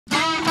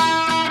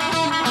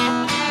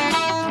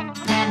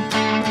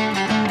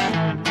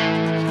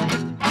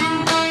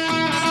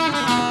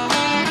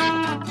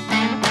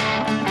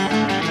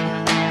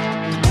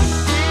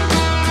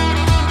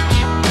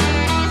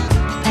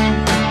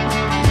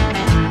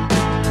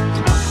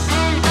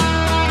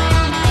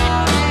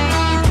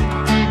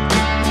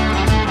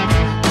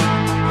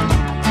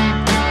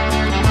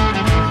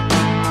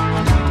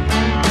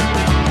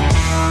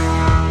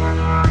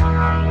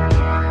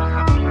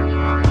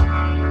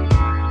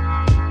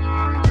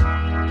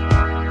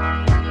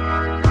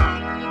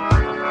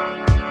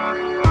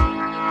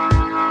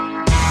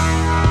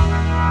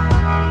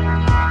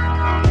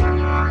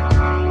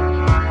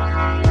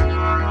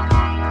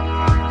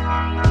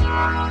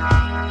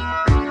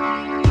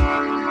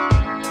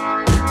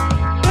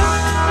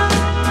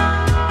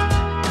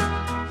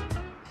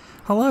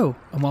Hello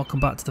and welcome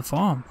back to the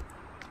farm.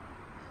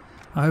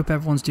 I hope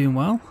everyone's doing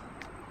well.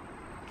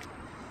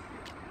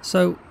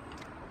 So,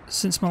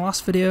 since my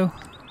last video,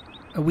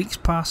 a week's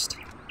passed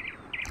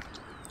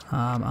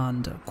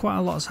and quite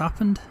a lot has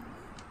happened.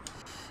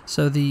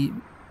 So the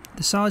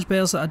silage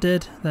bales that I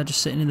did, they're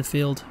just sitting in the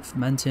field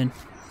fermenting.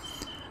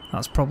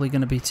 That's probably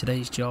going to be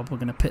today's job. We're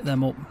going to pick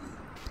them up.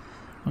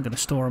 I'm going to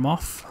store them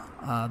off.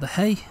 The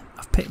hay,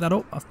 I've picked that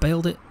up, I've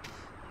baled it,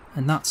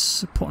 and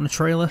that's put on a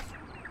trailer.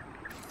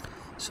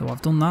 So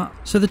I've done that.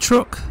 So the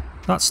truck,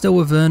 that's still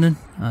with Vernon.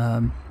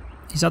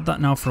 He's had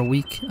that now for a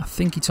week. I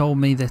think he told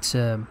me that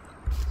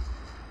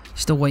he's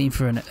still waiting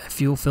for a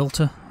fuel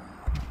filter.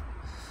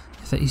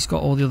 He's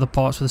got all the other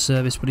parts for the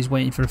service, but he's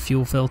waiting for a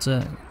fuel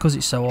filter. Because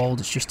it's so old,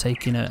 it's just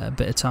taking a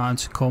bit of time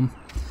to come.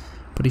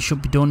 But he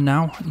should be done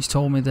now. He's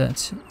told me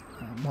that,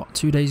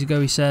 2 days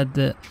ago he said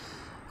that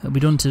it'll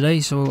be done today,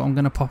 so I'm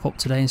going to pop up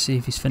today and see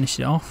if he's finished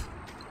it off.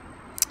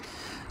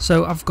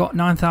 So I've got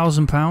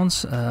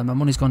 £9,000, my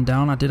money's gone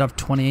down. I did have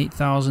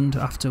 28,000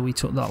 after we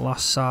took that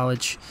last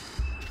silage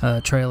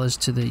trailers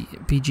to the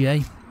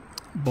PGA,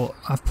 but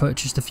I've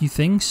purchased a few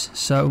things.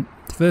 So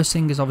the first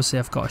thing is obviously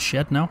I've got a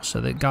shed now,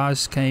 so the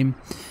guys came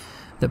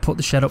that put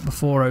the shed up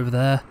before over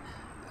there,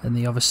 and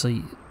they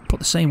obviously put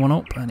the same one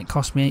up, and it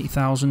cost me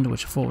 80,000,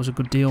 which I thought was a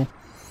good deal.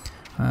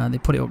 They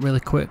put it up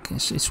really quick.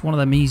 It's one of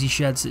them easy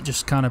sheds that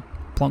just kind of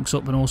plonks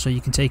up, and also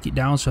you can take it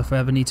down, so if I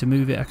ever need to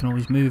move it I can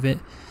always move it.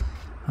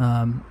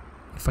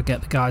 If I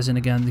get the guys in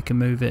again, they can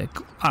move it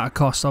at a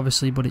cost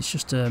obviously, but it's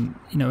just a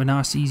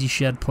nice easy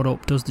shed put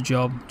up, does the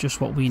job,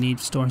 just what we need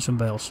for storing some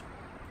bales.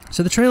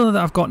 So the trailer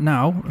that I've got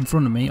now in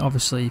front of me,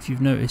 obviously if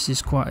you've noticed,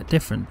 is quite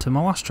different to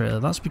my last trailer.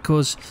 That's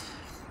because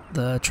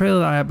the trailer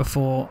that I had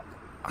before,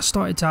 I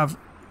started to have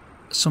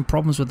some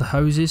problems with the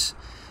hoses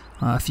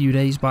a few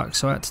days back,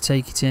 so I had to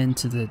take it in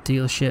to the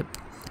dealership,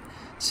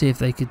 see if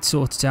they could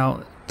sort it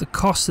out. The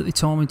cost that they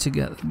told me to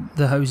get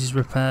the hoses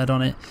repaired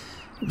on it,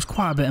 it was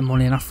quite a bit of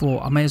money, and I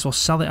thought I may as well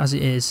sell it as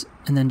it is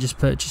and then just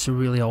purchase a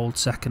really old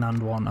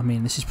second-hand one. I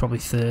mean, this is probably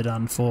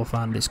third-hand,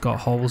 fourth-hand, it's got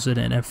holes in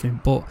it and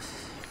everything, but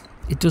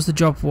it does the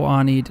job for what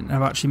I need, and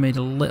I've actually made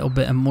a little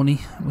bit of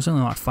money. It was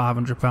only like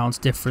 £500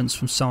 difference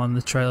from selling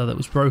the trailer that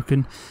was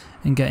broken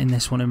and getting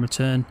this one in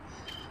return.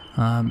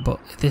 But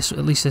at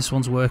least this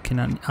one's working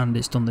and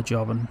it's done the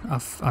job, and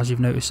as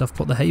you've noticed, I've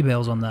put the hay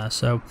bales on there,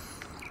 so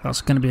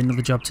that's going to be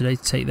another job today,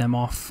 to take them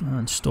off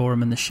and store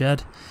them in the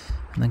shed,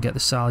 and then get the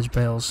silage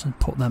bales and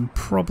put them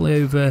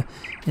probably over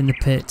in the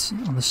pit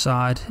on the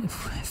side.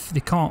 If they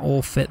can't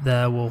all fit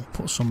there, we'll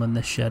put some in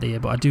this shed here,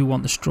 but I do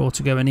want the straw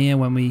to go in here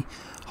when we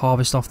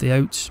harvest off the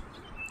oats.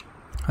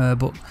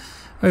 But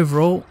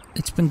overall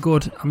it's been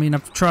good. I mean,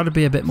 I've tried to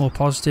be a bit more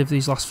positive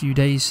these last few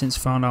days since I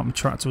found out my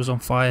tractor was on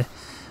fire,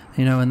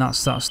 and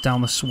that's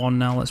down the swan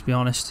now, let's be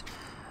honest.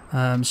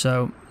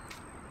 So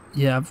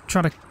yeah, I've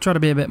tried to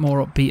be a bit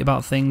more upbeat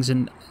about things,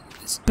 and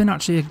it's been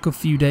actually a good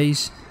few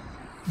days.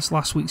 This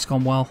last week's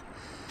gone well.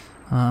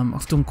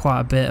 I've done quite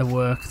a bit of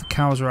work. The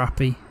cows are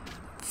happy.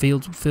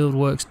 Field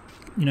works,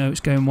 it's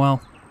going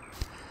well.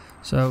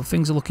 So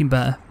things are looking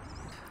better.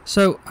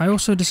 So I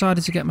also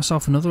decided to get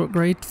myself another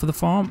upgrade for the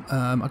farm.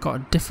 I got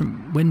a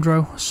different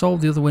windrow. Sold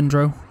the other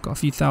windrow. Got a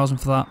few thousand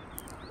for that.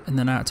 And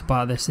then I had to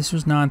buy this. This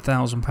was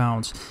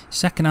 £9,000.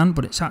 Second hand,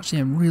 but it's actually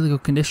in really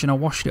good condition. I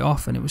washed it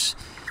off, and I was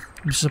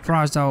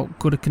surprised how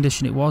good a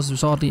condition it was. There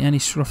was hardly any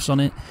scruffs on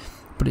it,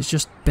 but it's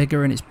just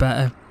bigger and it's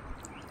better.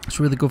 It's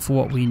really good for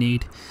what we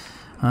need.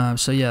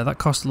 So yeah, that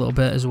cost a little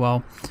bit as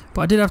well.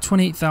 But I did have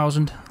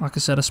 28,000. Like I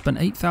said, I spent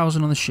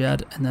 8,000 on the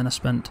shed, and then I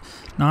spent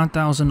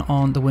 9,000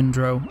 on the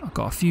windrow. I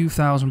got a few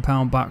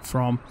 £1,000 back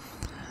from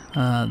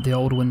the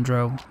old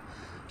windrow,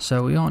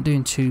 so we aren't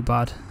doing too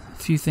bad. A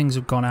few things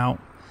have gone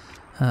out,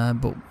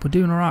 but we're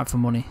doing alright for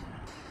money.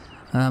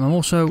 I'm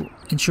also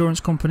insurance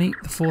company,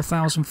 the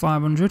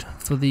 4,500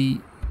 for the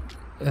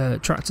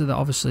tractor that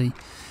obviously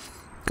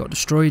got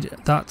destroyed.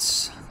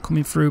 That's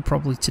coming through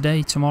probably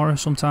today, tomorrow,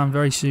 sometime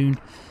very soon.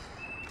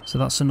 So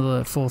that's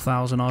another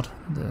 4,000 odd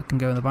that can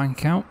go in the bank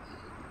account.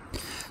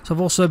 So I've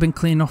also been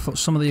cleaning off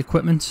some of the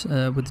equipment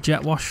with the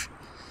jet wash.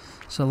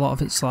 So a lot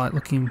of it's like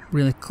looking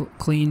really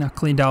clean. I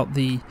cleaned out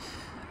the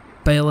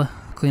baler,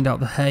 cleaned out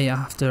the hay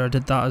after I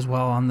did that as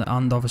well,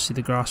 and obviously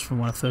the grass from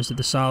when I first did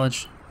the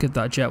silage. Give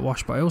that a jet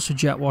wash, but I also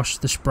jet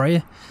washed the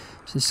sprayer.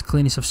 So this is the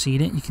cleanest I've seen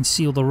it. You can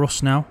see all the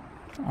rust now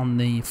on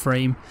the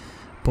frame,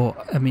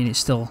 but I mean, it's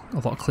still a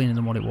lot cleaner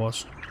than what it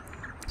was.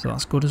 So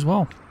that's good as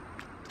well.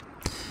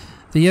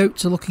 The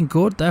oats are looking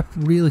good. They're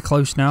really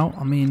close now.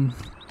 I mean,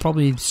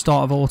 probably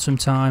start of autumn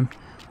time,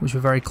 which we're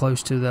very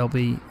close to, they'll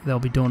be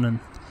done, and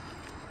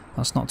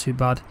that's not too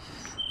bad.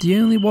 The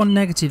only one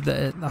negative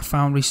that I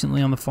found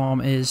recently on the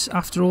farm is,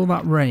 after all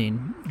that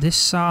rain, this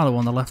silo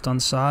on the left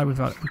hand side, we've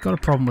got a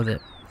problem with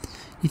it.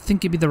 You'd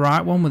think it'd be the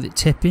right one with it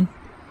tipping,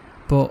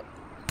 but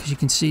because you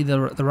can see the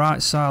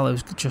right silo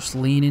is just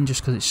leaning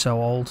just because it's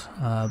so old,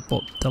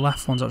 but the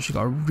left one's actually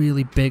got a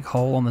really big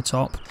hole on the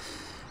top.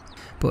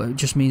 But it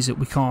just means that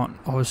we can't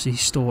obviously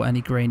store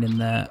any grain in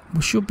there.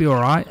 We should be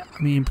alright.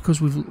 I mean,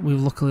 because we've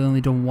luckily only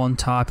done one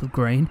type of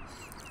grain,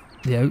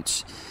 the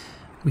oats,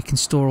 we can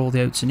store all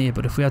the oats in here.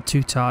 But if we had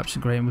 2 types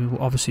of grain,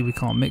 obviously we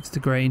can't mix the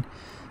grain,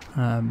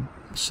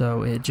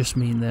 so it just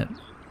mean that,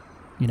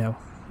 you know,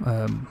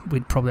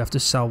 we'd probably have to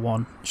sell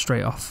one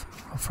straight off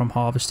from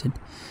harvesting,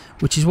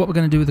 which is what we're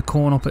going to do with the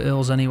corn up at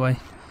Earl's anyway.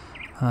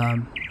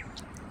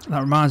 That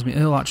reminds me,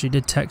 Earl actually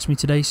did text me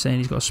today saying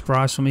he's got a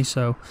surprise for me,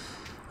 so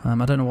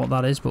I don't know what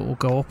that is, but we'll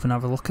go up and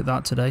have a look at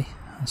that today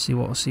and see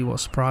what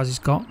surprise he's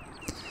got.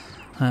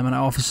 And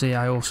obviously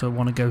I also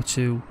want to go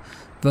to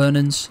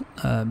Vernon's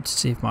to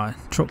see if my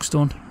truck's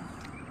done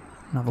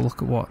and have a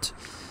look at what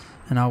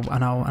and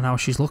how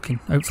she's looking.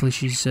 Hopefully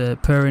she's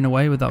purring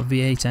away with that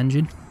V8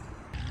 engine.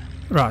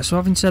 Right, so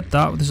having said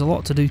that, there's a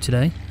lot to do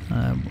today.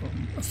 I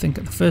think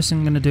the first thing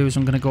I'm going to do is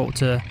I'm going to go up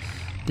to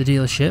the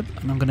dealership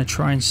and I'm going to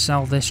try and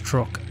sell this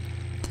truck.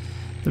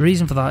 The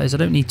reason for that is I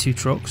don't need 2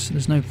 trucks.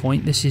 There's no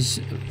point. This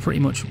is pretty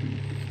much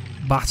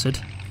battered.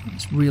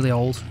 It's really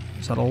old.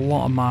 It's had a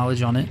lot of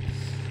mileage on it.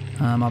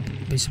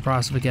 I'd be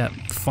surprised if I get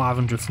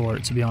 500 for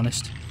it, to be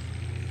honest.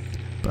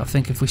 But I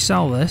think if we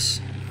sell this,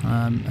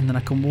 and then I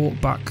can walk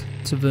back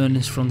to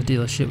Vernon's from the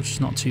dealership, which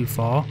is not too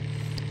far,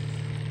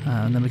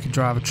 and then we can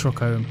drive a truck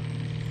home.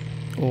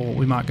 Or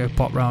we might go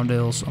pop round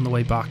Earl's on the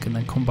way back and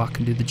then come back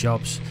and do the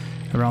jobs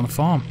around the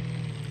farm.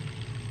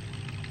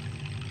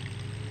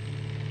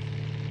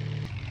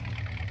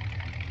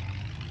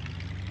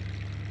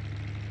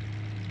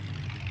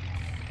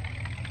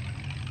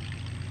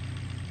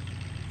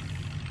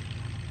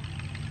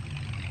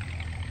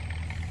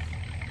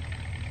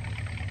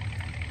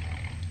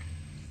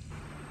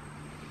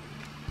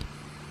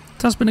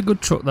 It has been a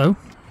good truck though,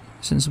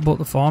 since I bought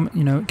the farm.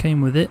 You know, it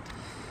came with it.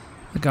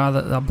 The guy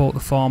that I bought the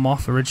farm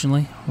off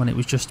originally, when it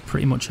was just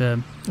pretty much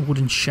a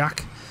wooden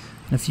shack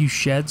and a few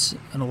sheds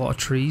and a lot of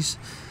trees.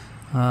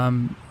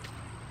 You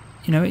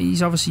know,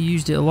 he's obviously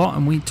used it a lot,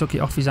 and we took it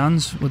off his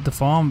hands with the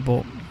farm.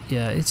 But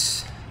yeah,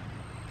 it's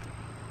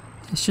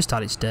just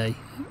had its day.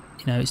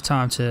 You know, it's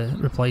time to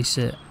replace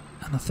it.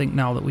 And I think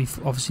now that we've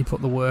obviously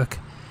put the work,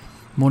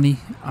 money,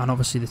 and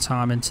obviously the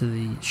time into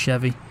the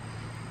Chevy,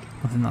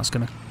 I think that's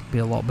going to be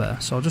a lot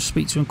better. So I'll just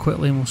speak to him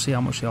quickly and we'll see how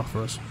much they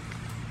offer us.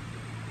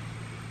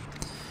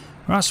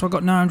 Right, so I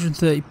got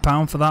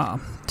 £930 for that.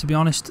 To be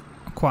honest,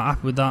 I'm quite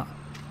happy with that.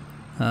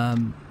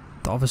 That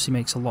obviously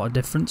makes a lot of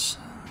difference.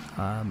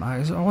 I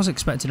was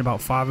expecting about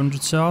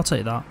 500, so I'll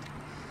take that.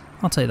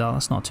 I'll take that,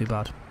 that's not too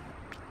bad.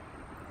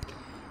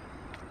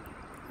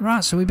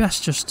 Right, so we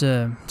best just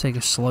take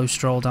a slow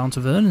stroll down to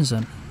Vernon's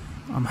then.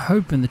 I'm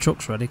hoping the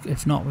truck's ready.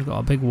 If not, we've got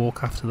a big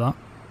walk after that.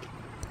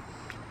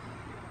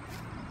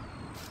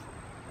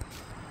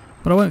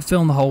 But I won't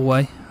film the whole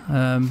way.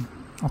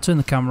 I'll turn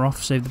the camera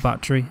off, save the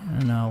battery,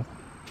 and I'll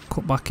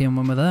cut back in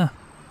when we're there.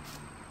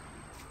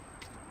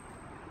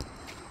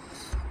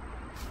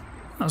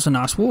 That was a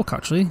nice walk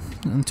actually.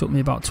 It took me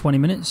about 20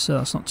 minutes, so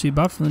that's not too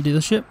bad from the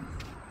dealership.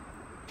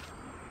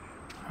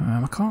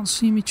 I can't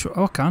see me truck.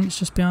 Oh, I can. It's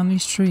just behind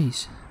these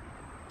trees.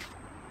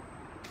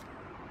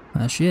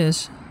 There she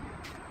is.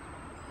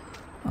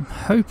 I'm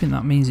hoping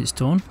that means it's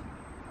done.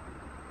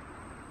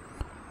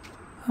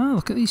 Oh,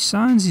 look at these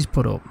signs he's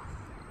put up.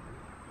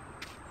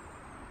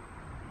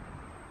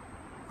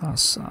 I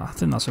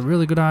think that's a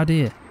really good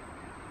idea.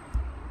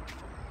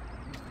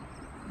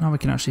 Now we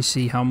can actually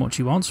see how much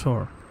he wants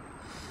for her.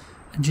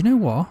 And you know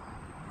what?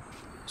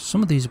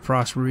 Some of these are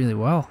priced really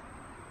well.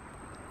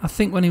 I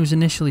think when he was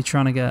initially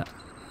trying to get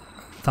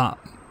that,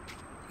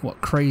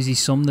 what crazy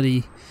sum that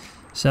he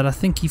said, I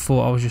think he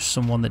thought I was just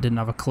someone that didn't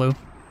have a clue.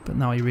 But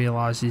now he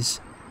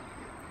realises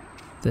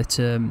that,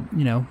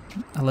 you know,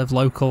 I live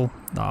local,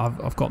 that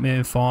I've got my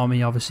own farm.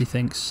 He obviously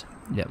thinks,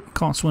 yep,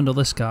 can't swindle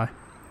this guy.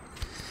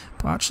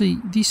 But actually,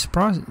 these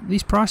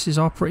prices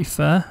are pretty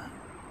fair.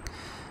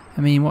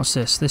 I mean, what's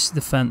this? This is the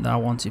Fendt that I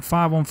wanted.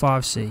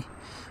 515C.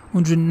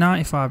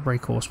 195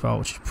 brake horsepower,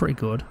 which is pretty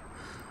good.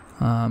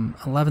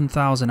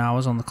 11,000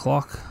 hours on the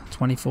clock.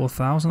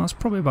 24,000. That's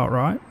probably about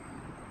right.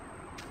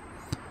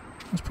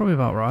 That's probably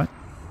about right.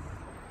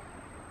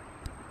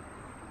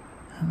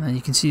 And then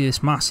you can see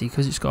this Massey,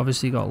 because it's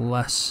obviously got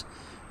less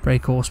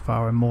brake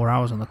horsepower and more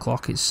hours on the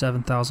clock. It's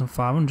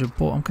 7,500.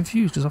 But I'm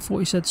confused because I thought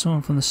he said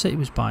someone from the city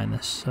was buying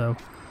this. So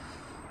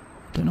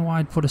I don't know why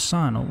I'd put a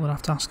sign up. We'll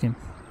have to ask him.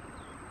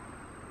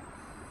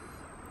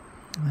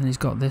 And he's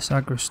got this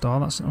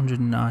AgroStar. That's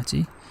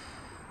 190.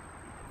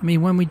 I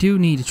mean, when we do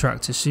need a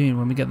tractor soon,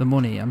 when we get the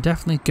money, I'm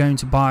definitely going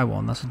to buy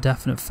one. That's a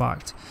definite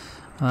fact.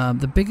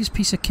 The biggest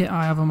piece of kit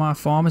I have on my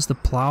farm is the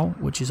plough,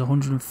 which is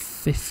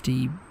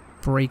 150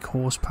 brake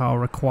horsepower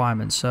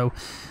requirement. So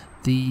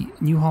the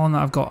New Holland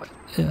that I've got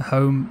at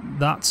home,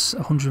 that's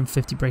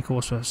 150 brake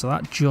horsepower. So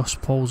that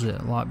just pulls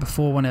it. Like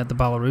before, when I had the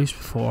Belarus,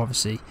 before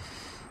obviously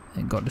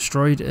it got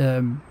destroyed,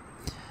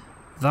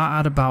 that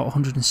had about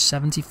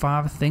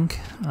 175, I think.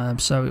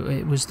 So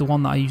it was the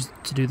one that I used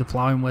to do the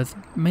ploughing with,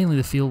 mainly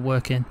the field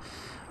work in.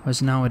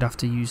 Whereas now I'd have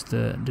to use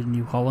the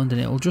New Holland, and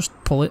it'll just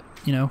pull it,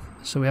 you know.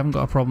 So we haven't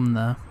got a problem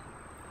there.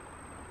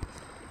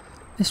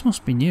 This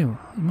must be new.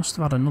 It must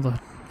have had another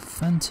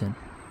Fendt in.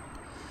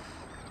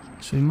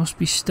 So he must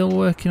be still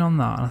working on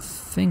that. And I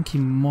think he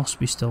must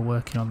be still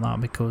working on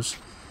that because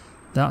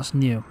that's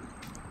new.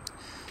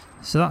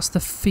 So that's the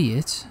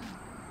Fiat.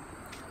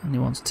 And he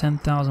wants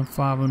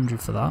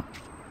 10,500 for that.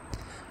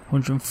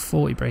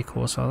 140 brake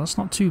horsepower. That's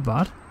not too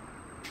bad.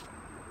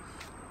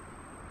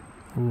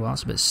 Ooh,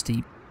 that's a bit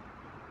steep.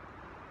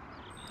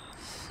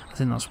 I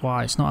think that's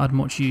why. It's not had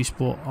much use,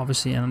 but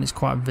obviously, and it's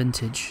quite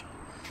vintage.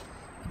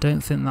 I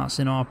don't think that's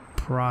in our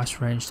price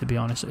range, to be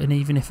honest. And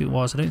even if it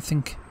was, I don't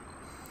think...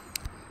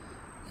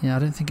 Yeah, I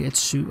don't think it'd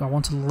suit. I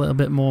wanted a little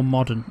bit more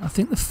modern. I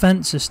think the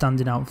fence is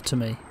standing out to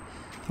me.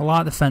 I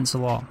like the fence a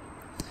lot.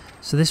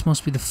 So this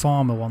must be the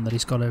farmer one that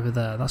he's got over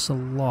there. That's a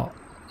lot.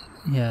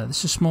 Yeah, this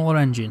is a smaller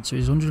engine. So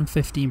it's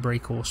 115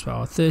 brake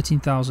horsepower,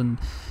 13,000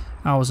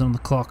 hours on the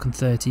clock and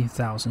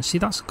 13,000. See,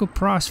 that's a good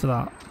price for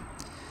that.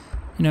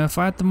 You know, if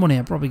I had the money,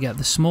 I'd probably get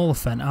the smaller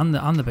fence and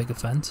the bigger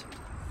fence.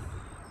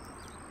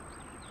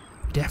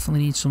 We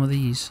definitely need some of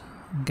these.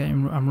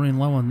 I'm running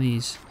low on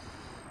these.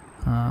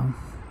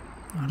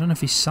 I don't know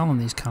if he's selling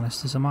these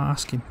canisters. I might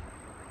ask him.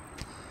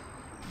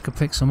 I could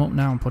pick some up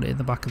now and put it in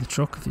the back of the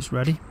truck if it's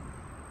ready.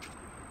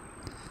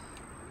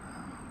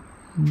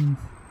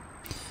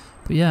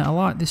 But yeah, I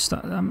like this.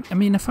 I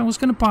mean, if I was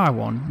going to buy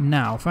one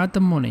now, if I had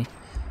the money,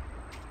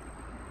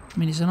 I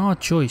mean, it's an hard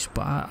choice,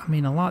 but I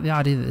mean, I like the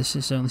idea that this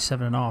is only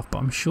 7.5, but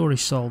I'm sure he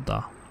sold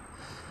that.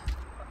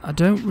 I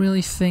don't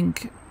really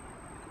think...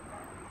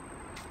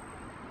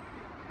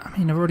 I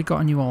mean, I've already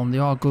got a new one. They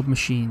are good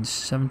machines.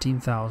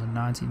 17,000,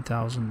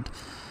 19,000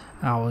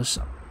 hours.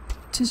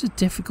 It is a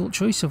difficult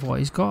choice of what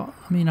he's got.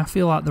 I mean, I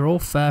feel like they're all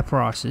fair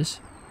prices.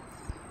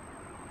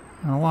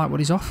 And I like what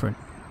he's offering.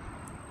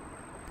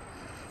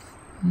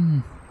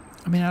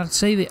 I mean, I'd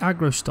say the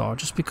Agrostar,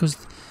 just because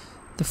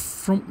the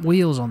front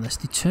wheels on this,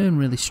 they turn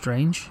really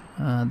strange.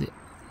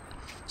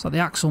 It's like the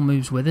axle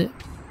moves with it.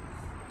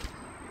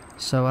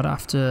 So I'd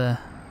have to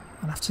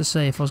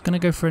say, if I was going to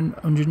go for an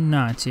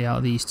 190 out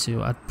of these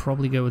two, I'd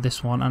probably go with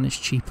this one, and it's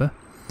cheaper.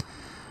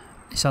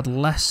 It's had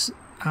less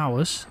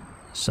hours,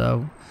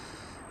 so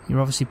you're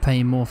obviously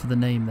paying more for the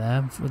name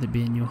there, with it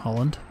being New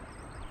Holland.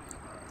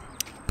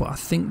 But I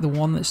think the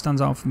one that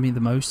stands out for me the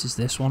most is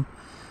this one.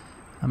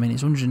 I mean,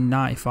 it's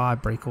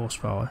 195 brake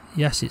horsepower.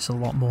 Yes, it's a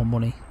lot more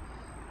money.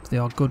 They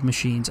are good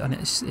machines, and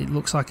it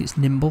looks like it's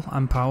nimble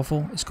and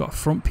powerful. It's got a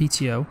front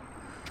PTO,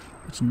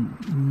 which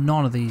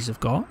none of these have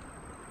got.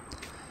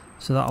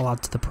 So that'll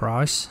add to the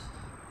price.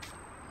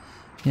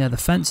 Yeah, the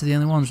fence are the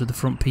only ones with the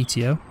front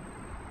PTO.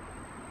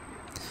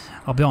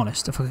 I'll be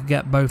honest, if I could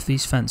get both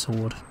these fence, I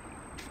would.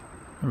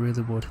 I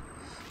really would.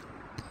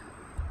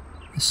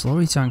 The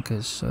slurry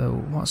tankers.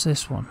 So what's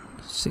this one?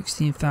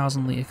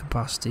 16,000 litre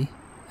capacity.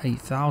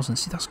 8,000.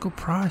 See, that's a good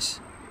price.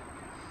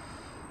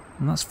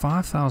 And that's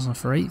 5,000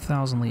 for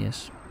 8,000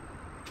 litres.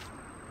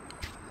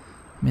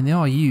 I mean, they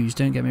are used,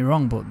 don't get me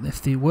wrong, but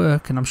if they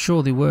work, and I'm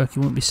sure they work,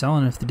 you wouldn't be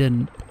selling them if they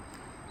didn't.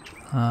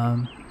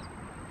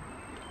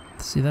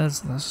 See,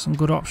 there's some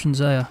good options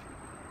there.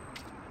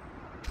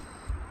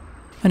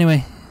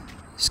 Anyway,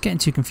 it's getting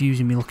too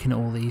confusing me looking at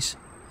all these.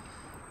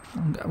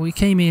 We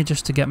came here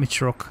just to get my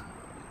truck.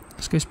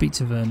 Let's go speak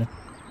to Vernon.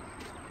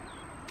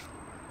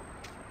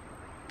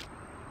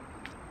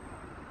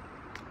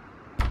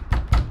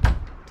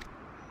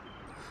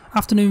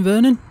 Afternoon,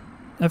 Vernon.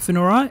 Everything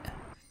alright?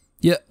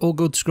 Yeah, all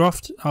good,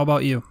 Scroft. How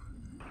about you?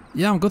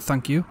 Yeah, I'm good,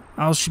 thank you.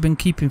 How's she been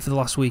keeping for the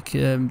last week?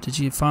 Did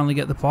you finally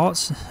get the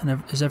parts?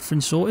 And is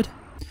everything sorted?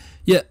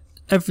 Yeah,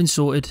 everything's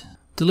sorted.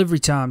 Delivery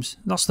times,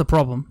 that's the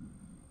problem.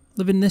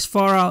 Living this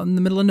far out in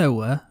the middle of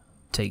nowhere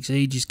takes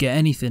ages to get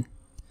anything.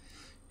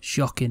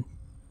 Shocking.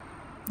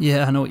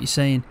 Yeah, I know what you're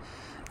saying.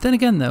 Then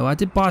again though, I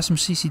did buy some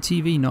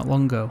CCTV not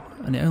long ago,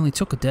 and it only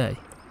took a day.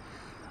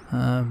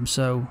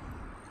 So,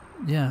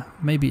 yeah,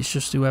 maybe it's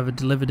just whoever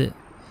delivered it.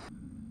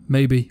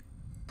 Maybe.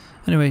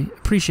 Anyway,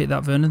 appreciate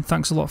that, Vernon.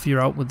 Thanks a lot for your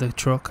help with the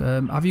truck.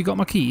 Have you got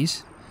my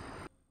keys?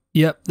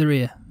 Yep, they're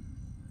here.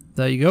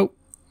 There you go.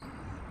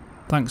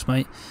 Thanks,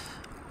 mate.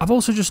 I've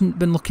also just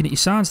been looking at your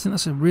signs. I think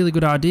that's a really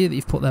good idea that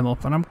you've put them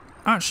up, and I'm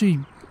actually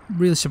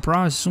really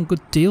surprised. There's some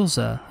good deals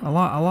there. I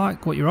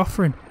like what you're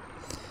offering.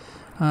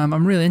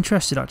 I'm really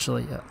interested,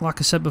 actually.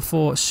 Like I said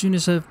before, as soon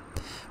as I've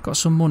got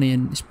some money,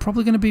 and it's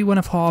probably going to be when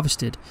I've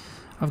harvested,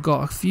 I've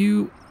got a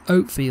few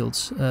oat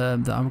fields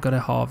that I'm going to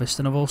harvest,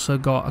 and I've also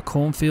got a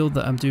cornfield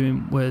that I'm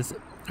doing with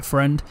a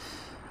friend.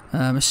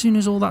 As soon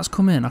as all that's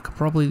come in, I could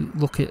probably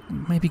look at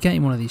maybe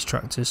getting one of these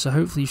tractors, so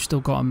hopefully you've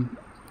still got them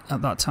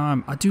at that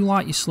time. I do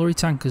like your slurry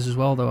tankers as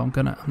well, though. I'm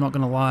not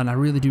gonna lie, and I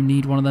really do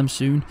need one of them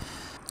soon,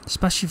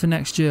 especially for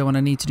next year when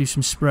I need to do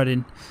some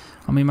spreading.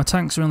 I mean, my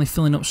tanks are only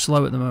filling up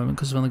slow at the moment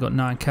because I've only got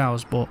 9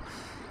 cows, but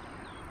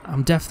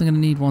I'm definitely going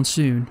to need one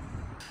soon.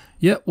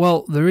 Yeah,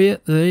 well, they're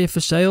here for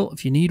sale.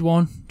 If you need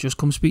one, just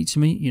come speak to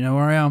me. You know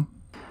where I am.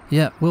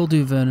 Yeah, will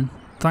do, Vernon.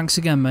 Thanks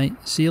again, mate.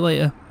 See you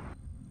later.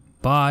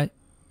 Bye.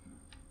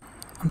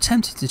 I'm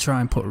tempted to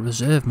try and put a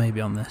reserve maybe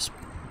on this.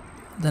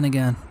 Then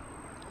again,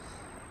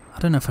 I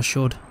don't know if I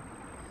should.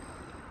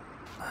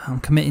 I'm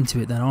committing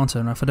to it then, aren't I?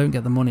 And if I don't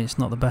get the money, it's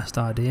not the best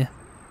idea.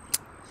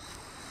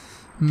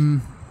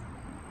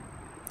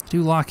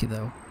 do like it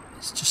though.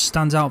 It just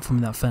stands out for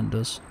me, that Fendt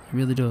does. It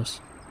really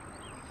does.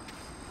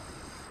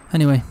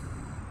 Anyway,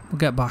 we'll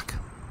get back.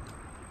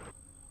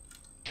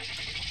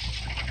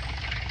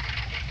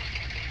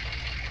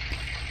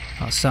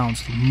 That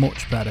sounds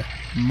much better.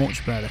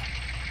 Much better.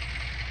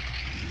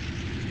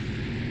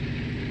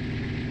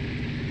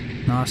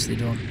 Nicely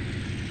done.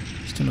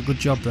 He's done a good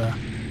job there.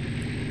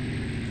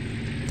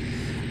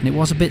 And it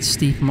was a bit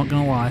steep, I'm not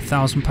going to lie,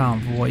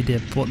 £1,000 for what he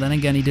did. But then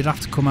again, he did have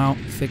to come out,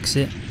 fix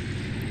it.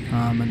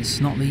 And it's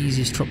not the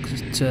easiest truck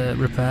to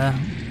repair.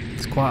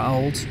 It's quite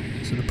old,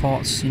 so the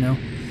parts, you know,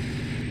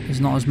 there's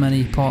not as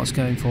many parts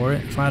going for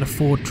it. If I had a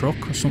Ford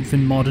truck or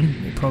something modern,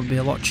 it'd probably be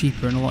a lot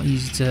cheaper and a lot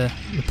easier to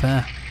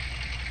repair.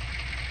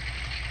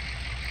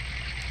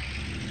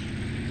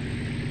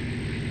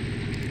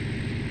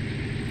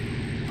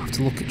 I'll have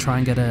to look at try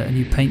and get a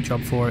new paint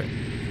job for it.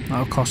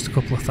 That'll cost a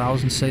couple of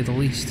thousand, to say the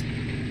least.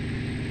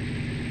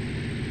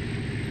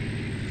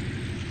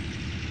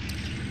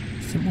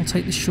 I think we'll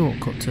take the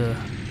shortcut to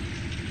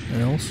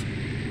Earl's.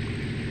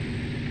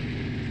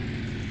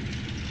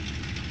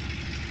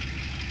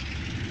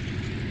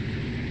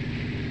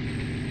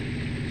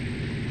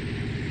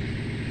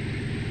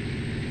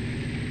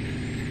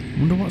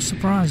 Wonder what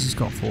surprise he's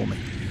got for me.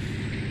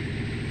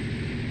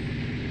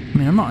 I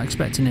mean, I'm not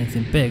expecting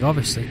anything big,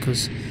 obviously,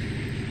 because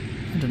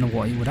I don't know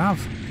what he would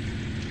have.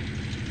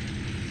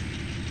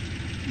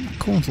 That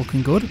corn's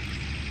looking good.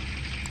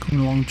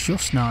 Coming along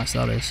just nice,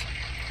 that is.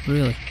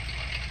 Really.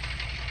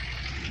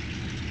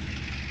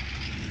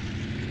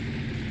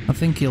 I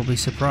think he'll be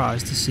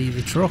surprised to see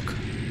the truck.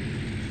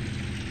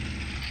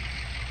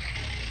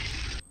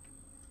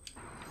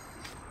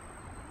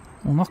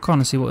 We'll knock on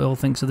and see what Earl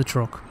thinks of the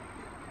truck.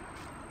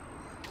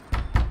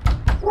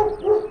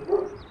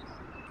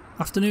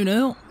 Afternoon,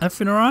 Earl.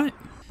 Everything alright?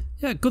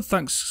 Yeah, good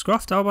thanks,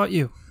 Scroft. How about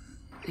you?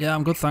 Yeah,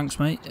 I'm good thanks,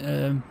 mate.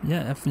 Yeah,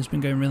 everything's been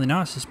going really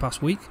nice this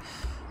past week.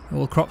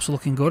 All the crops are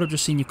looking good. I've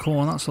just seen your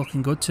corn, that's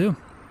looking good too.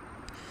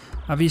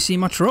 Have you seen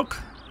my truck?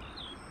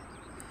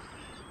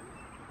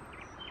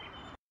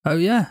 Oh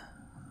yeah.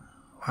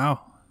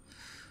 Wow.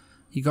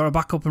 You got her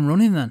back up and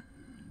running then?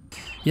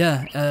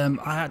 Yeah,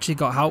 I actually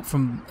got help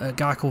from a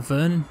guy called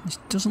Vernon. He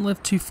doesn't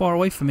live too far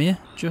away from here,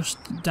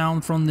 just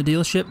down from the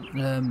dealership.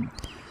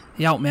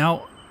 He helped me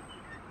out.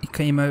 He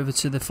came over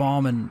to the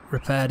farm and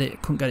repaired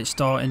it, couldn't get it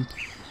starting.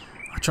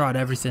 I tried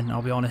everything,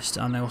 I'll be honest,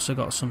 and I also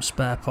got some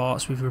spare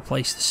parts. We've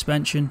replaced the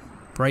suspension,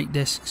 brake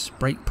discs,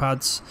 brake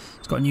pads.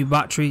 It's got a new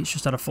battery, it's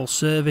just had a full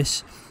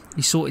service.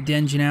 He sorted the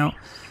engine out,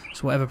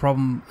 so whatever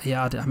problem he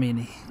had, I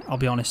mean, I'll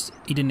be honest,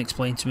 he didn't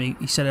explain to me.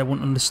 He said I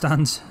wouldn't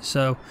understand,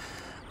 so...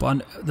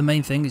 But the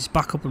main thing is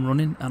back up and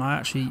running, and I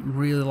actually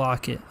really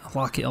like it. I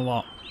like it a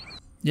lot.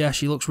 Yeah,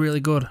 she looks really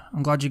good.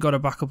 I'm glad you got her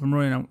back up and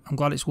running. I'm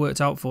glad it's worked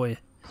out for you.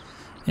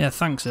 Yeah,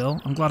 thanks, Earl.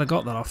 I'm glad I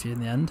got that off you in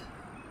the end.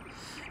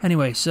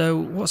 Anyway, so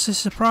what's this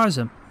surprise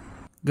then?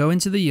 Go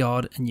into the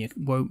yard and you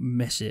won't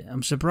miss it.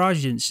 I'm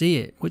surprised you didn't see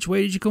it. Which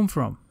way did you come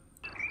from?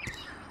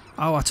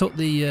 Oh, I took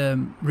the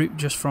route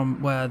just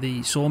from where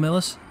the sawmill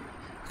is.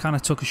 I kind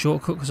of took a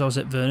shortcut because I was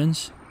at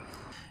Vernon's.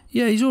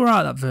 Yeah, he's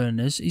alright, that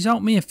Vernon is. He's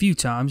helped me a few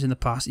times in the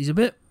past. He's a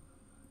bit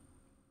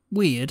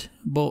weird,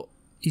 but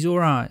he's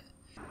alright.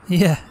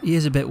 Yeah, he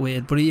is a bit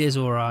weird, but he is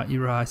alright,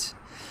 you're right.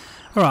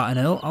 Alright,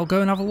 Anil, I'll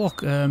go and have a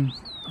look, and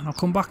I'll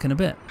come back in a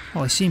bit.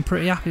 Well, he seemed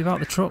pretty happy about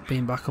the truck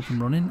being back up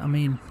and running. I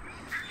mean,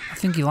 I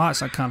think he likes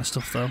that kind of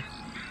stuff, though.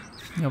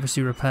 He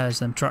obviously repairs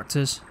them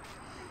tractors.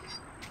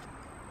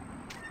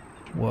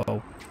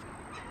 Whoa.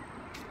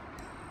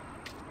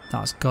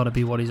 That's got to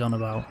be what he's on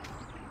about.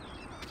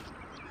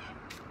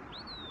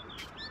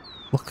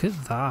 Look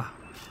at that.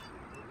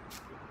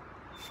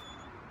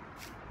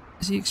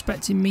 Is he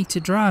expecting me to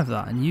drive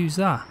that and use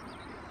that?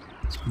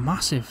 It's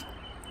massive.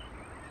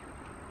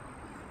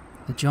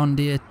 The John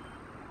Deere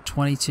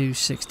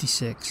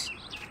 2266.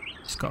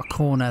 It's got a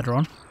corn header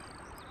on.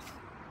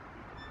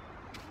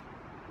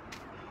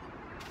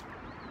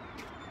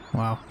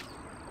 Wow.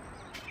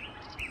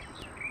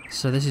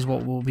 So this is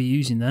what we'll be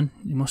using then.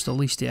 You must have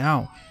leased it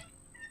out.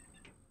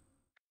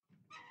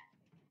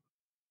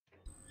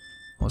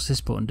 What's this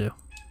button do?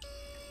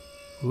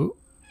 Ooh.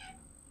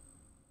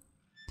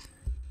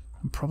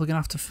 I'm probably going to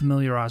have to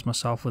familiarise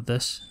myself with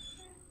this.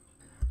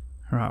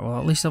 Right, well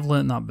at least I've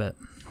learnt that bit.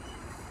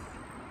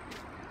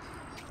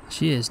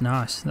 She is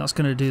nice. That's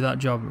going to do that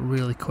job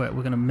really quick.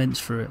 We're going to mince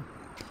through it.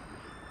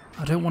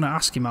 I don't want to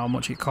ask him how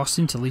much it cost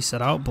him to lease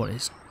that out, but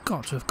it's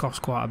got to have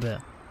cost quite a bit.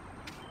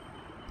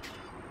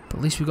 But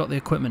at least we've got the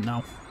equipment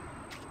now.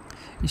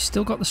 He's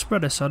still got the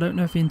spreader, so I don't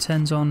know if he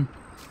intends on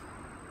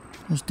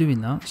us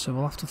doing that, so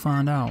we'll have to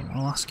find out.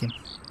 I'll ask him.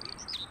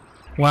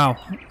 Wow,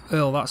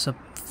 Earl, that's a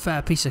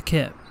fair piece of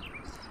kit.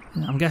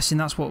 I'm guessing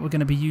that's what we're going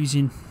to be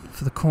using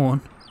for the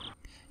corn.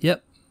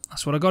 Yep,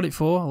 that's what I got it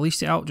for. I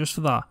leased it out just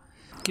for that.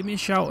 Give me a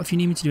shout if you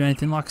need me to do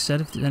anything. Like I said,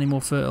 if there's any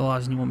more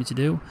fertilising you want me to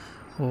do,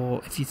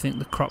 or if you think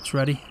the crop's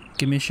ready,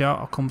 give me a shout.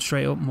 I'll come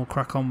straight up and we'll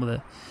crack on with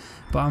it.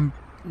 But I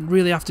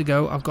really have to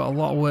go. I've got a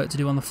lot of work to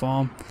do on the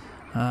farm,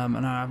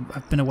 and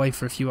I've been away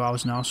for a few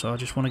hours now, so I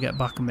just want to get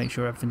back and make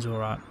sure everything's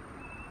alright.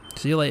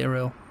 See you later,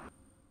 Earl.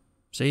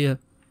 See ya.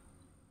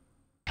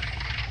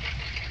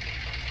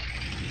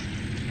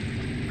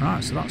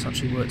 Right, so that's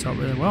actually worked out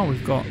really well.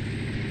 We've got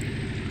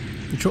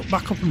the truck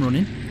back up and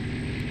running.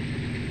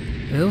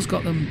 Earl's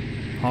got them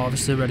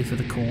harvested, ready for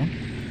the corn.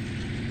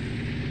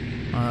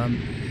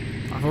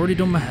 I've already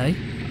done my hay.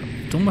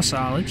 I've done my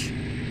silage.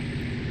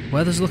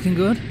 Weather's looking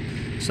good.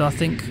 So I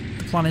think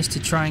the plan is to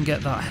try and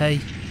get that hay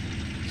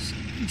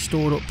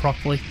stored up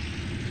properly.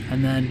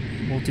 And then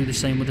we'll do the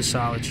same with the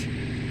silage.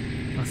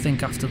 I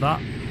think after that,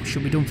 we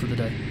should be done for the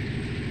day.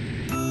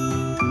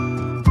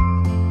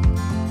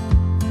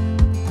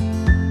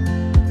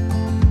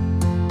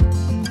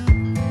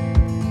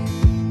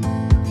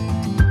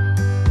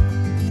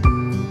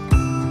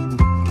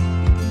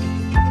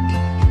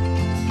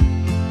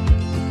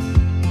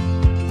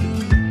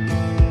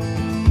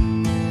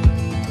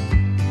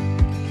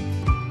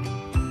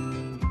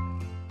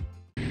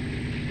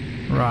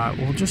 Right,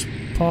 we'll just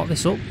park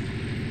this up.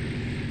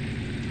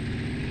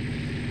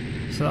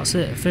 So that's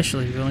it,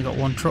 officially we've only got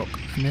one truck,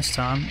 and this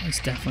time it's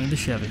definitely the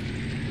Chevy.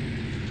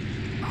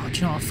 Oh, do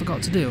you know what I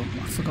forgot to do?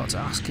 I forgot to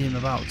ask him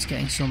about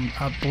getting some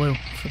AdBlue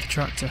for the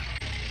tractor.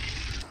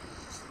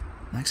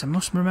 Next, I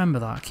must remember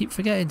that. I keep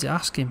forgetting to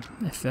ask him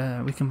if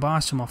we can buy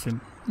some off him.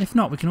 If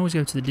not, we can always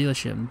go to the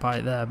dealership and buy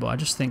it there, but I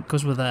just think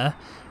because we're there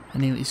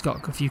and he's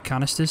got a few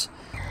canisters,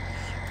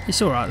 it's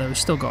alright though, we've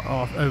still got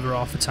over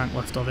half a tank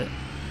left of it.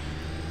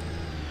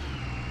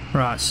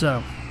 Right,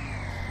 so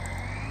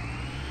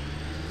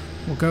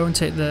we'll go and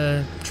take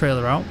the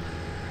trailer out.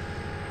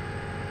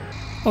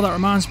 Oh, that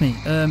reminds me,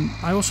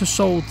 I also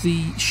sold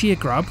the shear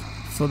grab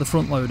for the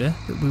front loader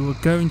that we were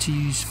going to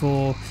use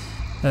for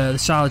the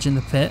silage in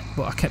the pit,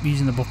 but I kept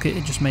using the bucket,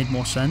 it just made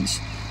more sense.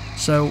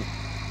 So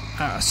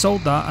I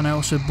sold that, and I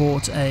also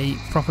bought a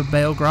proper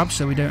bale grab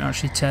so we don't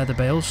actually tear the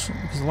bales,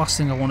 because the last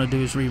thing I want to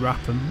do is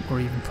rewrap them or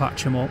even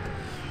patch them up.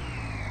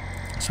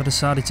 So I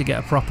decided to get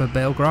a proper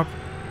bale grab.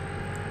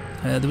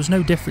 There was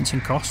no difference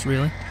in cost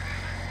really.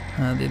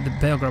 The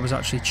bale grab was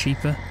actually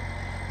cheaper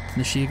than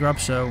the shear grab,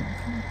 so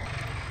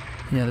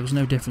yeah, there was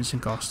no difference in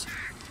cost.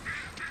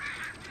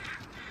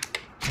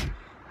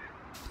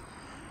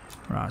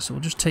 Right, so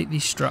we'll just take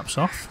these straps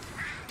off.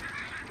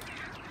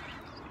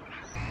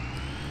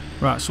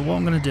 Right, so what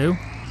I'm going to do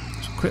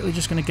is I'm quickly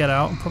just going to get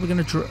out. I'm probably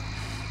going to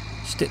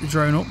stick the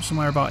drone up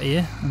somewhere about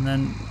here, and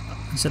then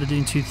instead of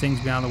doing two things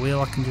behind the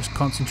wheel, I can just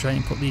concentrate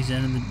and put these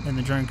in, and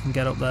the drone can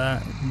get up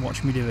there and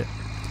watch me do it.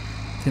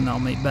 I think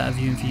that'll make better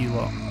viewing for you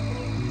lot.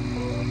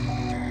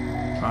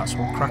 Right, so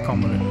we'll crack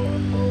on with it.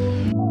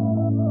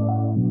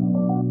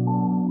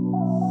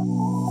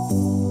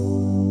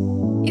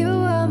 You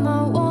are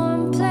my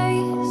warm place.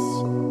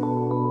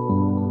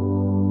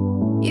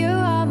 You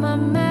are my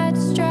mad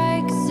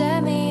strike,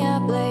 set me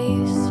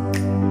ablaze.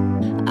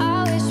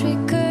 I wish we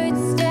could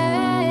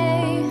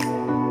stay,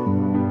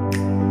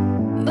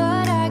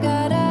 but I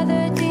got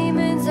other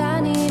demons I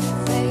need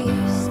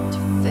face to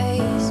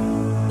face.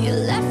 You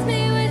left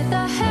me with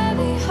a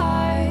heavy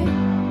heart.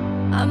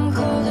 I'm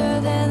colder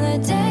than the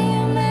day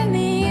you met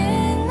me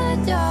in the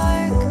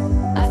dark.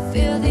 I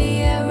feel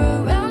the air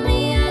around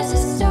me as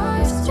it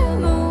starts to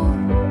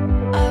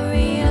move. I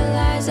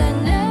realize I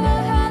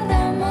never had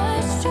that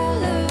much to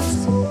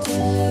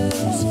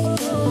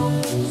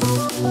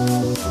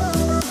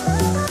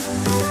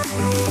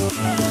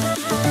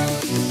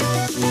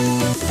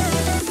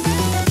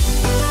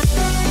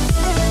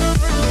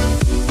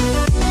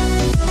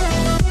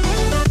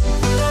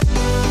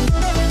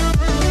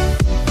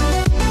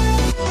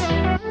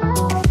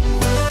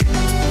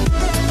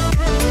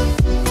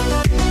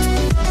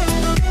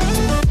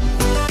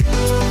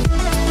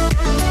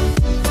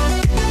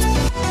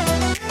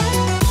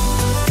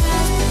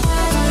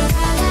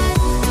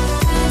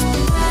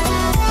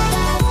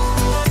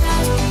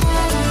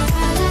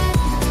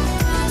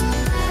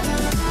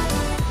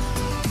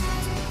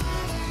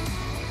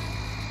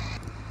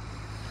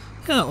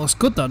Yeah, that looks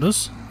good, that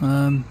does.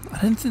 I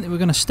didn't think they were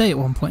going to stay at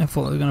one point. I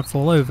thought they were going to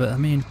fall over. I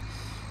mean,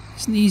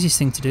 it's the easiest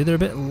thing to do. They're a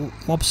bit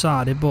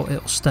lopsided, but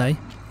it'll stay.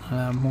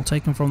 We'll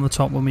take them from the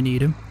top when we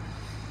need them.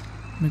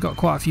 We've got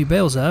quite a few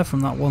bales there from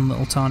that one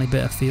little tiny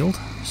bit of field.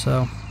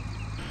 So,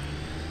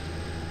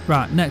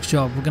 right, next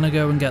job, we're going to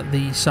go and get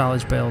the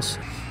silage bales.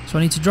 So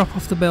I need to drop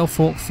off the bale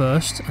fork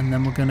first, and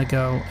then we're going to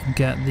go and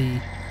get the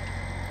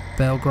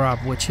bale grab,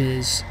 which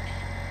is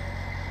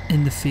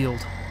in the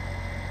field.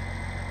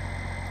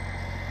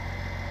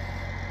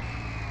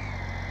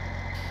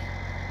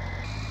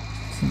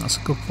 I think that's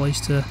a good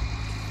place to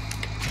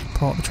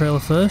park the trailer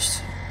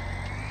first.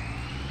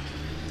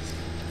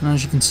 And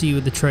as you can see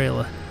with the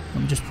trailer,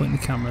 I'm just pointing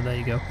the camera, there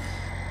you go.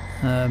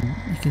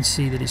 You can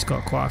see that it's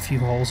got quite a few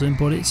holes in,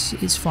 but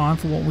it's fine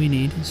for what we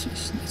need.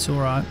 It's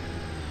alright.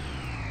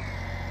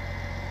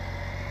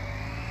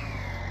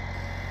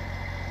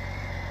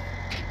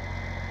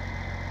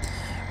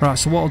 Right,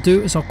 so what I'll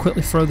do is I'll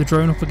quickly throw the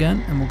drone up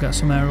again, and we'll get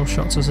some aerial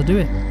shots as I do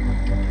it.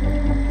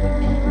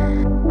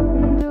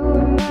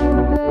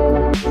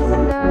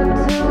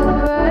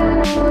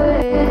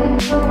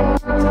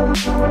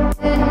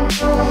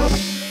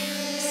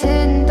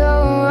 Sitting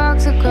throwing rocks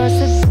walks across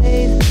the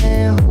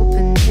pavement,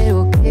 hoping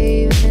it'll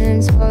cave in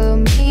and swallow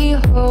me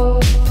whole.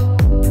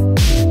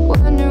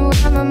 Wondering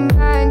why my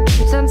mind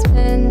keeps on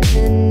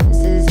spinning.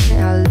 This isn't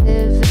how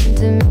living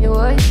to me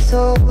was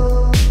told.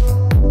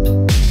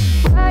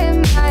 Why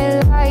am I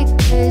like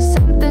this?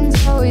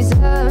 Something's always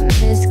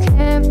amiss.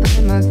 Can't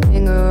put my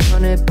finger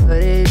on it,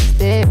 but it's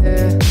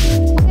there.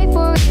 Wait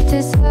for it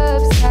to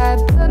subside,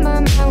 but my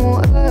mind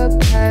won't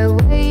apply.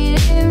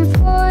 Waiting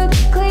for the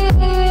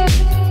clear.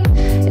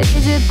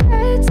 Is it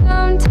bad?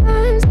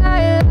 Sometimes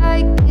I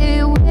like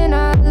it when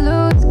I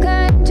lose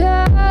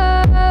control.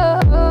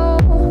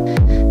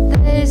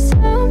 There's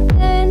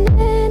something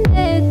in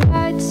it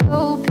that's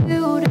so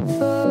beautiful.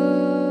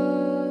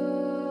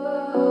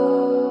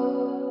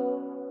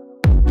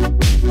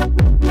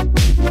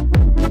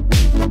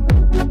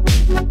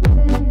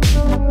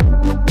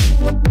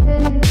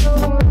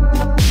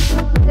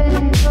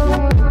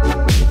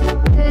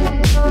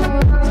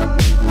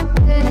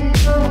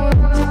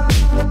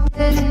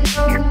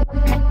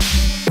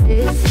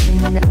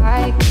 Listen,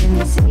 I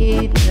can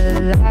see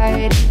the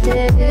light,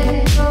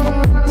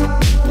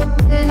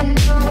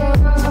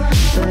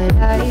 but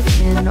I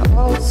can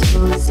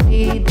also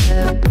see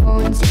the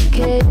bones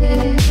decay.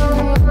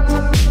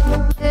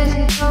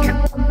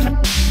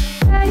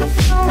 I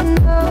don't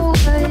know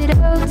what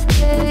else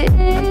there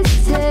is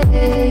to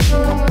say.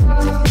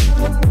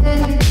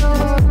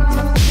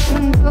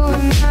 I'm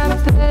doing my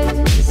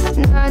best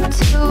not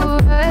to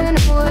run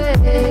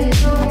away.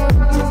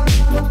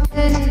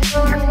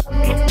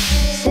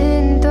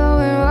 Sitting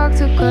throwing rocks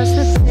across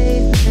the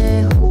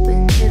pavement,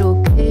 hoping it'll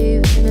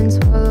cave in and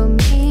swallow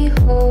me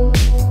whole.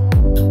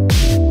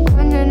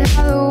 Wondering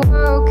how the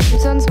world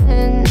keeps on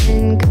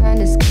spinning,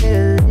 kinda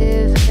scared of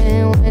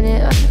living when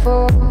it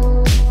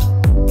unfolds.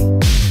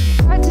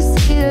 Hard to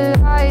see the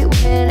light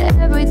when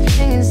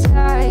everything is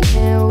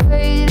silent,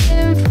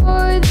 waiting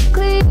for the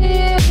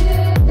clear.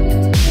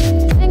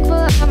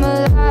 Thankful I'm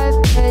alive,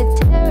 but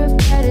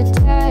terrified of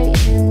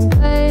dying.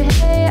 But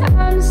hey,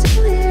 I'm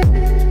still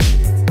here.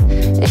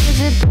 Is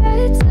it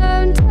bad?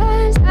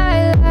 Sometimes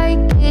I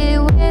like it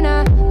when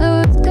I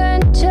lose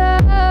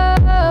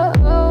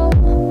control.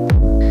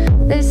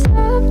 There's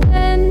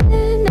something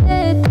in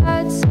it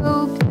that's so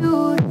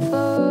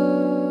beautiful.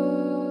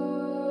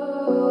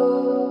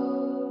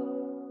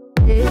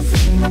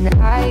 Listen,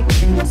 I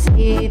can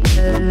see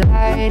the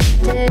light,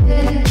 but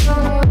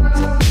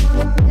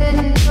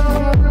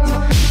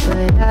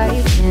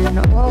I can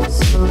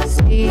also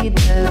see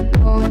the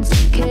bones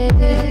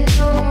decay.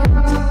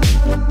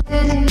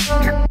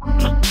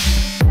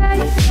 I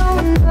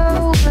don't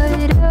know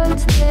what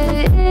else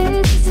there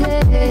is to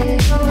say.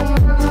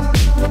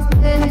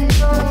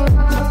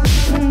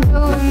 I'm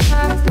doing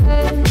my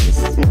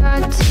best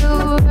not to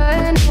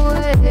run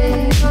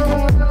away.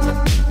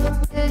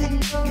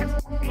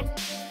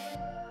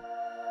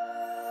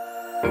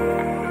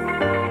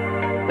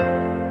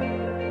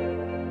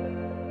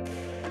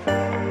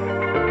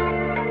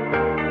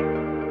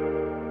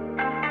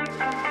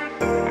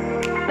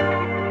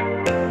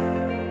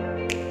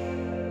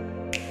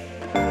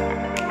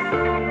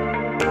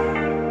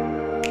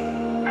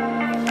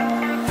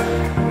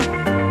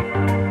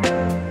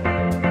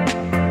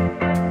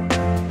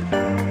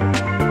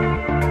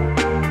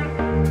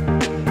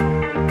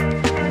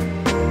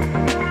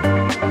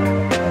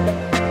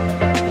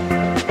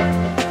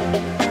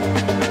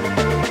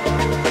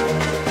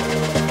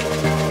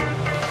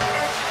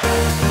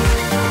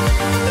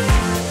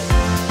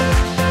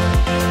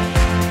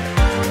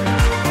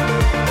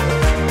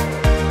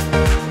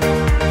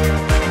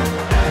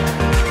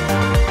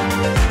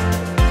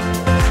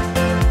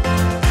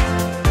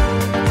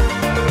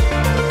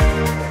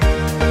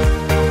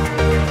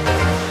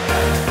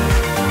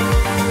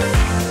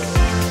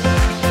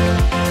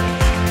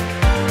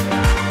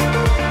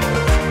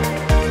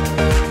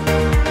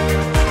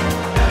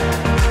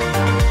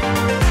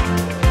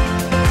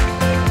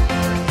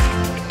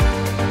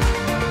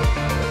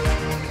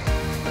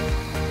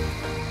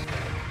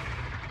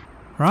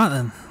 Right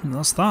then,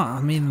 that's that. I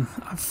mean,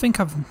 I think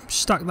I've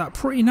stacked that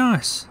pretty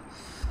nice.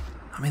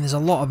 I mean, there's a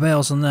lot of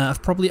bales on there.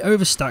 I've probably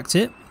overstacked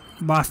it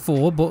by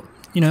 4, but,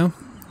 you know,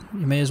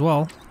 you may as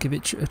well give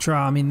it a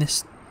try. I mean,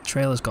 this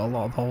trailer's got a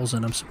lot of holes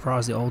in. I'm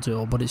surprised it holds it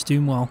all, but it's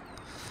doing well.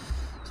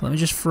 So let me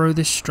just throw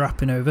this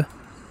strapping over.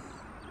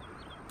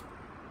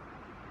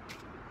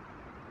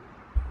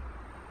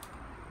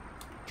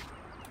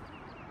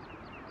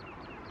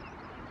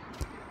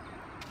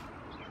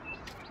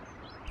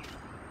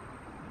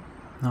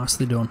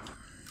 Nicely done.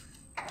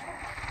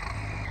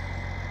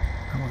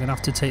 And we're going to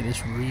have to take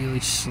this really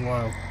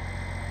slow.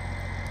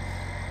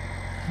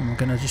 And we're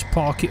going to just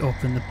park it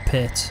up in the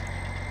pit.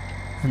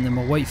 And then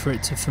we'll wait for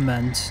it to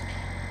ferment.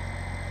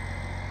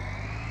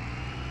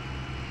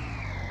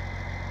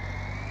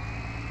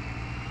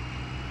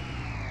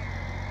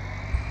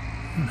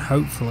 And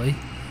hopefully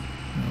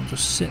it'll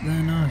just sit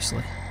there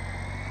nicely.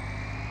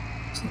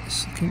 So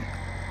it's looking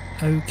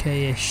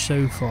okay-ish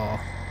so far.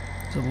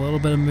 There's a little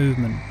bit of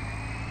movement.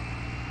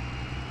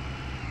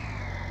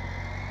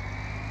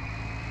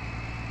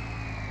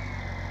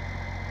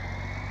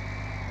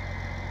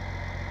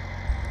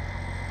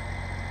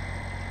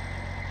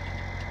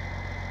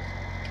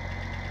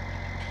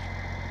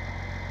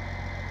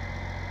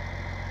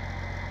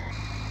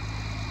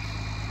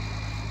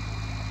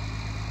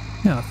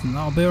 Yeah, I think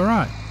that'll be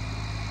alright.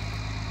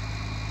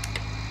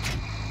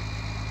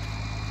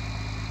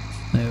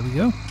 There we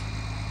go.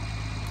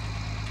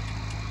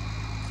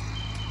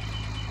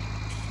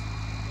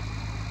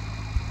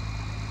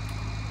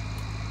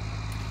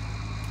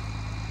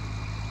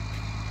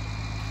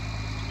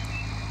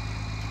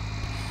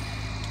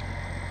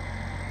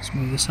 Let's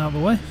move this out of the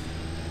way.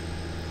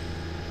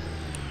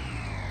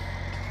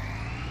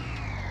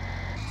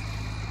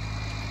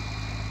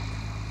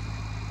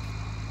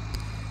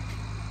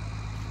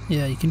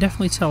 Yeah, you can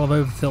definitely tell I've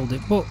overfilled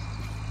it, but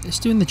it's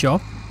doing the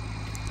job.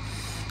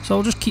 So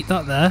I'll just keep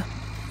that there.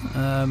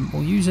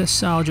 We'll use this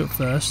silage up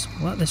first,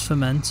 let this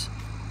ferment.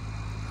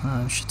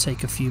 Should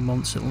take a few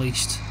months at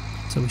least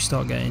until we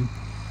start getting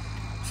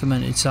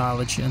fermented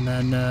silage, and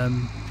then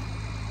you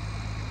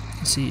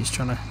can see it's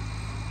trying to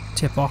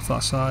tip off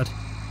that side.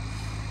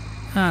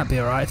 It'll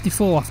be alright. If they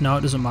fall off now,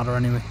 it doesn't matter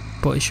anyway,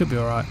 but it should be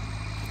alright.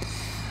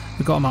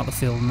 We got them out of the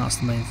field, and that's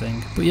the main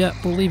thing. But yeah,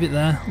 we'll leave it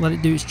there, let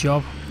it do its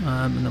job,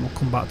 and then we'll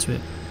come back to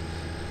it.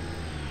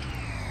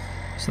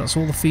 So that's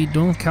all the feed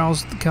done.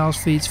 The cow's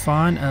feed's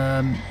fine.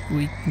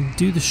 We can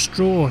do the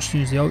straw as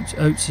soon as the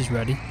oats is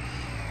ready.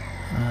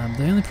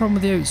 The only problem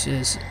with the oats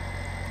is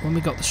when we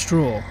got the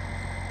straw,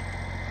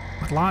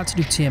 I'd like to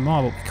do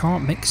TMR, but we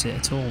can't mix it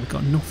at all. We've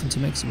got nothing to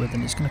mix it with,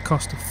 and it's going to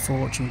cost a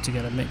fortune to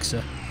get a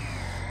mixer,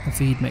 a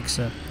feed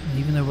mixer. And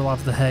even though we'll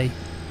have the hay,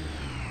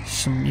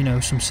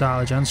 some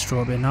silage and straw,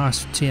 it'd be a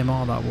nice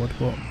TMR that would,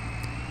 but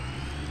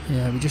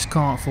yeah, we just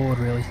can't afford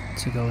really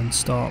to go and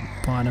start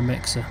buying a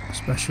mixer,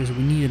 especially as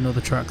we need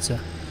another tractor.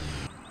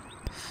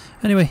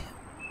 Anyway,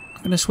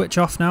 I'm going to switch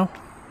off now.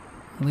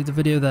 I'll leave the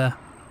video there.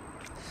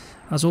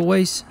 As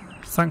always,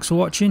 thanks for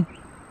watching,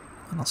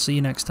 and I'll see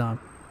you next time.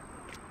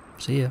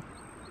 See ya.